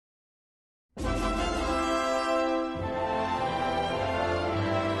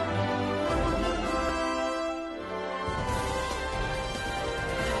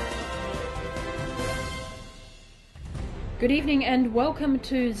Good evening and welcome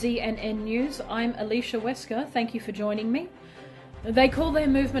to ZNN News. I'm Alicia Wesker. Thank you for joining me. They call their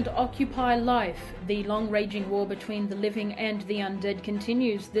movement Occupy Life. The long-raging war between the living and the undead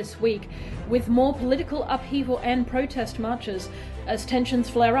continues this week, with more political upheaval and protest marches as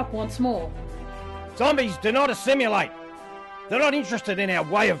tensions flare up once more. Zombies do not assimilate. They're not interested in our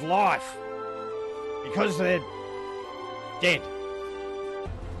way of life. Because they're dead.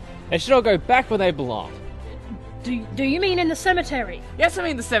 They should all go back where they belong. Do you mean in the cemetery? Yes, I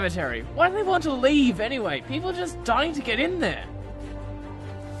mean the cemetery. Why do they want to leave anyway? People are just dying to get in there.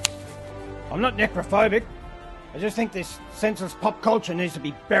 I'm not necrophobic. I just think this senseless pop culture needs to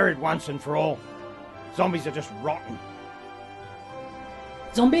be buried once and for all. Zombies are just rotten.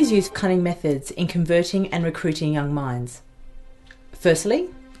 Zombies use cunning methods in converting and recruiting young minds. Firstly,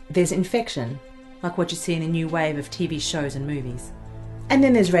 there's infection, like what you see in the new wave of TV shows and movies. And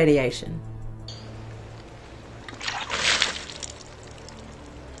then there's radiation.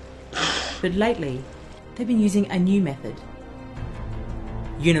 But lately, they've been using a new method.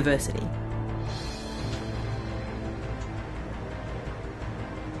 University.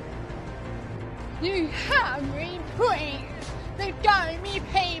 You hungry priests, the dummy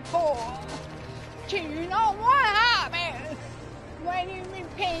people. Do you know what happens when you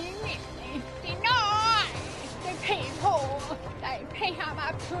repeatedly deny the people they become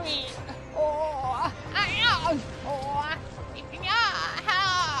a priest or an oath or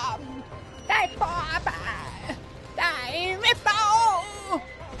they barber, they rebel.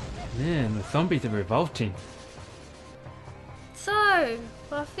 Man, the zombies are revolting. So,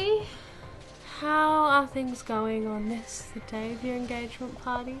 Buffy, how are things going on this, the day of your engagement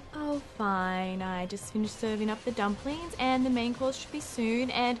party? Oh, fine. I just finished serving up the dumplings and the main course should be soon.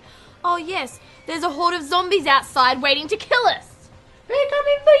 And, oh yes, there's a horde of zombies outside waiting to kill us. They're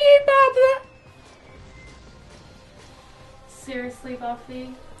coming for you, Barbara! Seriously,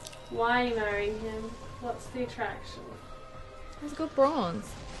 Buffy? Why are you marrying him? What's the attraction? He's got bronze.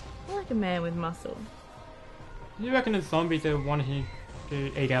 I like a man with muscle. Do you reckon the zombies are wanting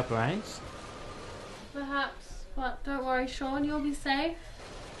to eat our brains? Perhaps, but don't worry, Sean, you'll be safe.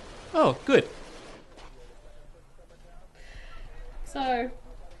 Oh, good. So,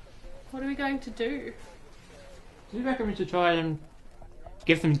 what are we going to do? Do you reckon we should try and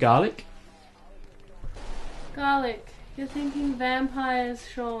give them garlic? Garlic. You're thinking vampires,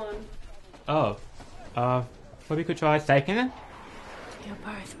 Sean. Oh, well, we could try staking them? You're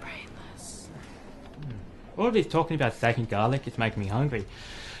both brainless. All of this talking about steak and garlic is making me hungry.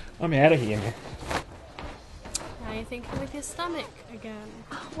 I'm out of here, man. Now you're thinking with your stomach again.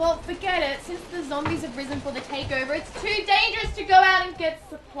 Well, forget it. Since the zombies have risen for the takeover, it's too dangerous to go out and get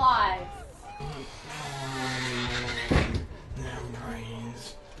supplies.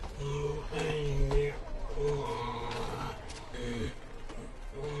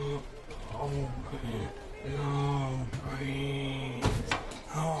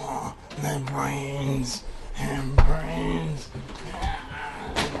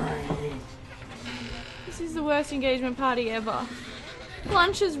 This is the worst engagement party ever.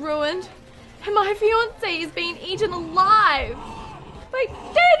 Lunch is ruined, and my fiancé is being eaten alive by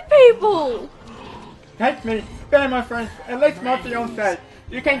dead people. Take me, spare my friends, at least my fiancée.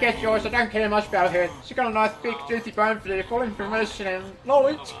 You can get yours, I don't care much about her. She got a nice big juicy bone for you, full information and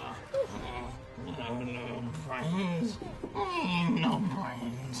knowledge. No brains. No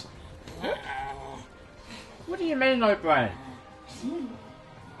brains. What do you mean, no brain?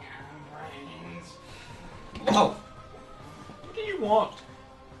 Oh! What do you want?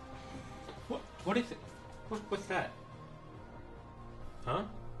 What is it? What's that? Huh?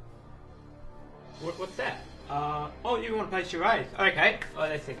 What's that? Oh, you want to play charades? Okay. Oh,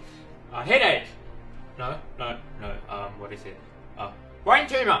 let's see. Headache. No. What is it? Brain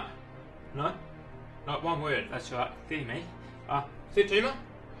tumor. No. Not one word. That's right. See me. Is it tumor?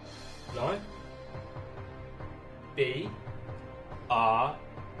 No. B-R-A-I-N.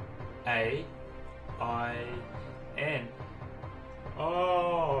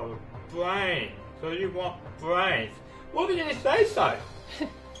 Oh, brain. So you want brains. Why didn't you say so?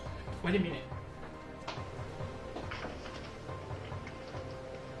 Wait a minute.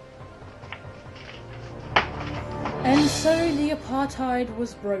 And so the apartheid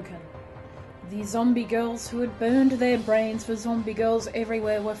was broken. The zombie girls who had burned their brains for zombie girls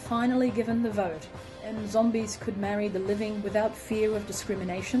everywhere were finally given the vote, and zombies could marry the living without fear of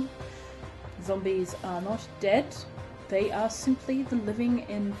discrimination. Zombies are not dead, they are simply the living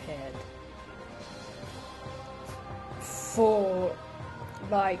impaired. For,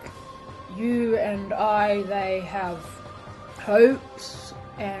 like, you and I, they have hopes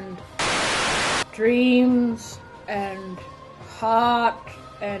and dreams and heart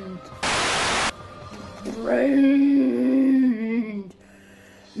and brain.